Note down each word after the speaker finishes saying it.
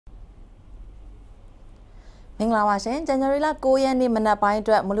မင်္ဂလာပါရှင် January လ9 ရက်နေ့မနက်ပိုင်းအ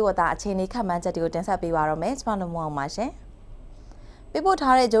တွက်မူလဝတ္တအခြေအနေခန့်မှန်းချက်တွေကိုတင်ဆက်ပေးပါရမယ်ကျွန်တော်တို့အောင်ပါရှင်ပြပို့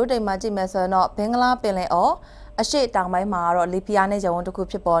ထားတဲ့ဂျိုးတိမ်မှာကြည့်မယ်ဆိုတော့ဘင်္ဂလားပင်လယ်အော်အရှေ့တောင်ပိုင်းမှာတော့လီဘီယာနဲ့ရဝန်းတစ်ခု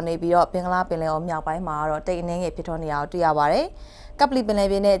ဖြစ်ပေါ်နေပြီးတော့ဘင်္ဂလားပင်လယ်အော်မြောက်ပိုင်းမှာတော့တိမ်အနှင်းငယ်ဖြစ်ထွန်းနေတာကိုတွေ့ရပါတယ်ကပလီပင်လယ်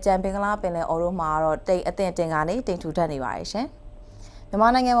ပြင်နဲ့ကြံဘင်္ဂလားပင်လယ်အော်တို့မှာတော့တိမ်အသင့်တင်ကနေတိမ်ထူထပ်နေပါတယ်ရှင်မြန်မာ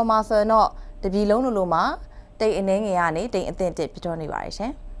နိုင်ငံမှာဆိုရင်တော့တပြည်လုံးလိုမှာတိမ်အနှင်းငယ်ကနေတိမ်အသင့်တင်ဖြစ်ထွန်းနေပါတယ်ရှ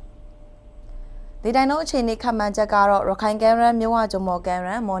င်ဒီတိုင်းတော့အခြေအနေခန့်မှန်းချက်ကတော့ရခိုင်ကမ်းရန်မြို့ဝကျုံမော်ကမ်းရ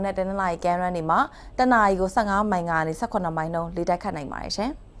န်မော်နဲ့တနင်္လာရီကမ်းရန်တွေမှာတနအီကို15မိုင်ကနေ18မိုင်နှုန်းလေတိုက်ခတ်နိုင်ပါတယ်ရှ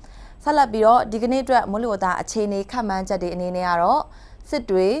င်။ဆက်လက်ပြီးတော့ဒီကနေ့အတွက်မိုးလေဝသအခြေအနေခန့်မှန်းချက်တွေအနေနဲ့ကတော့စစ်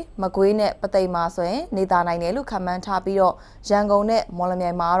တွေမကွေးနဲ့ပသိမ်မှာဆိုရင်နေသားနိုင်တယ်လို့ခန့်မှန်းထားပြီးတော့ရန်ကုန်နဲ့မော်လ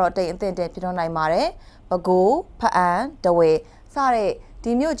မြိုင်မှာတော့တိမ်အသင့်တင်ဖြစ်ထွန်းနိုင်ပါတယ်။ပဲခူးဖအံတဝယ်စတဲ့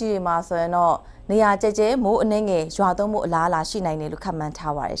ဒီမြို့ကြီးတွေမှာဆိုရင်တော့နေရာကျကျမိုးအနှင်းငယ်ရွာသွန်းမှုအလားအလာရှိနိုင်တယ်လို့ခန့်မှန်း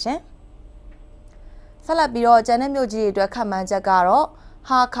ထားပါတယ်ရှင်။ဆက်လက်ပြီးတော့ကျန်တဲ့မြို့ကြီးတွေအတွက်ခန့်မှန်းချက်ကတော့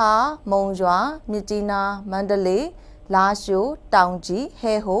ဟာခါမုံရွာမြစ်ကြီးနားမန္တလေးလာရှိုးတောင်ကြီး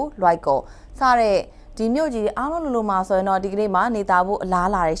ဟဲဟိုလွိုက်ကောစတဲ့ဒီမြို့ကြီးအားလုံးလိုမှာဆိုရင်တော့ဒီကနေ့မှာနေသားဖို့အလား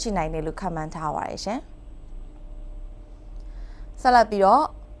အလာတွေရှိနိုင်တယ်လို့ခန့်မှန်းထားပါတယ်ရှင်ဆက်လက်ပြီးတော့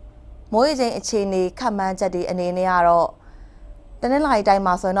မိုးရေချိန်အခြေအနေခန့်မှန်းချက်တွေအနေနဲ့ကတော့တနင်္လာရီတိုင်း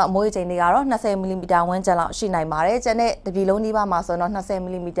မှာဆိုရင်တော့မိုးရေချိန်တွေကတော့20မီလီမီတာဝန်းကျင်လောက်ရှိနိုင်ပါတယ်။ကျန်တဲ့တပြည်လုံးနီးပါးမှာဆိုရင်တော့20မီ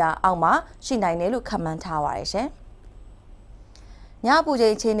လီမီတာအောက်မှာရှိနိုင်တယ်လို့ခန့်မှန်းထားပါတယ်ရှင်။ညအပူချိ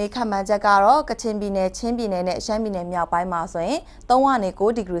န်အခြေအနေခန့်မှန်းချက်ကတော့ကချင်ပြည်နယ်၊ချင်းပြည်နယ်နဲ့ရှမ်းပြည်နယ်မြောက်ပိုင်းမှာဆိုရင်3ကနေ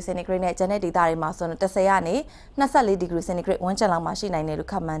9ဒီဂရီစင်တီဂရိတ်နဲ့ကျန်တဲ့ဒေသတွေမှာဆိုရင်10ကနေ24ဒီဂရီစင်တီဂရိတ်ဝန်းကျင်လောက်မှာရှိနိုင်တယ်လို့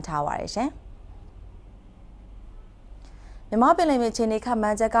ခန့်မှန်းထားပါတယ်ရှင်။မြန်မာပင်လယ်ပြင်အခြေအနေခန့်မှ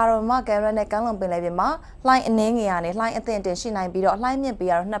န်းချက်ကတော့မကဲရနဲ့ကမ်းလွန်ပင်လယ်ပြင်မှာလှိုင်းအနှင်းငယ်ကနေလှိုင်းအသင့်တင်ရှိနိုင်ပြီးတော့လှိုင်းမြင့်ပေ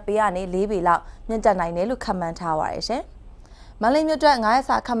ကတော့2ပေကနေ4ပေလောက်မြင့်တက်နိုင်တယ်လို့ခန့်မှန်းထားပါတယ်ရှင်။မန္တလေးမြို့အတွက်9ရက်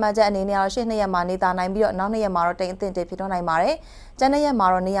စာခန့်မှန်းချက်အနေနဲ့တော့ရှေ့2ရက်မှာနေသားနိုင်ပြီးတော့နောက်2ရက်မှာတော့တိမ်အသင့်တင်ဖြစ်ထွန်းနိုင်ပါတယ်။ကျန်တဲ့ရက်မှာ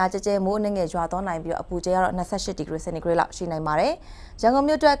တော့နေရာကျကျမိုးအနှင်းငယ်ရွာသွန်းနိုင်ပြီးတော့အပူချိန်ကတော့28ဒီဂရီစင်တီဂရိတ်လောက်ရှိနိုင်ပါတယ်။ရန်ကုန်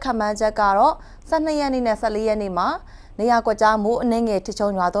မြို့အတွက်ခန့်မှန်းချက်ကတော့12ရက်နေ့နဲ့14ရက်နေ့မှာနေရာကွက်ကြားမိုးအနှင်းငယ်ထချုံ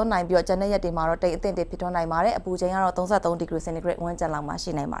ရွာသွန်းနိုင်ပြီးတော့ကျန်တဲ့ရက်တွေမှာတော့တိမ်အသင့်တွေဖြစ်ထွန်းနိုင်ပါတယ်အပူချိန်ကတော့33ဒီဂရီစင်တီဂရိတ်ဝန်းကျင်လောက်မှာ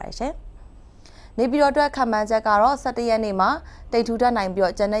ရှိနိုင်ပါတယ်ရှင်နေပြည်တော်အတွက်ခန့်မှန်းချက်ကတော့17ရက်နေ့မှာတိမ်ထူထပ်နိုင်ပြီး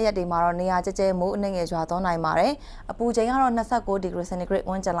တော့ကျန်တဲ့ရက်တွေမှာတော့နေရာကျကျမိုးအနှင်းငယ်ရွာသွန်းနိုင်ပါတယ်အပူချိန်ကတော့29ဒီဂရီစင်တီဂရိတ်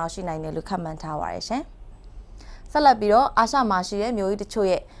ဝန်းကျင်လောက်ရှိနိုင်တယ်လို့ခန့်မှန်းထားပါတယ်ရှင်ဆက်လက်ပြီးတော့အာရှမှာရှိတဲ့မြို့ကြီးတချို့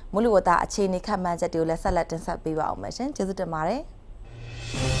ရဲ့မိုးလေဝသအခြေအနေခန့်မှန်းချက်တွေကိုလည်းဆက်လက်တင်ဆက်ပေးပါအောင်မယ်ရှင်ကျေးဇူးတင်ပါတယ်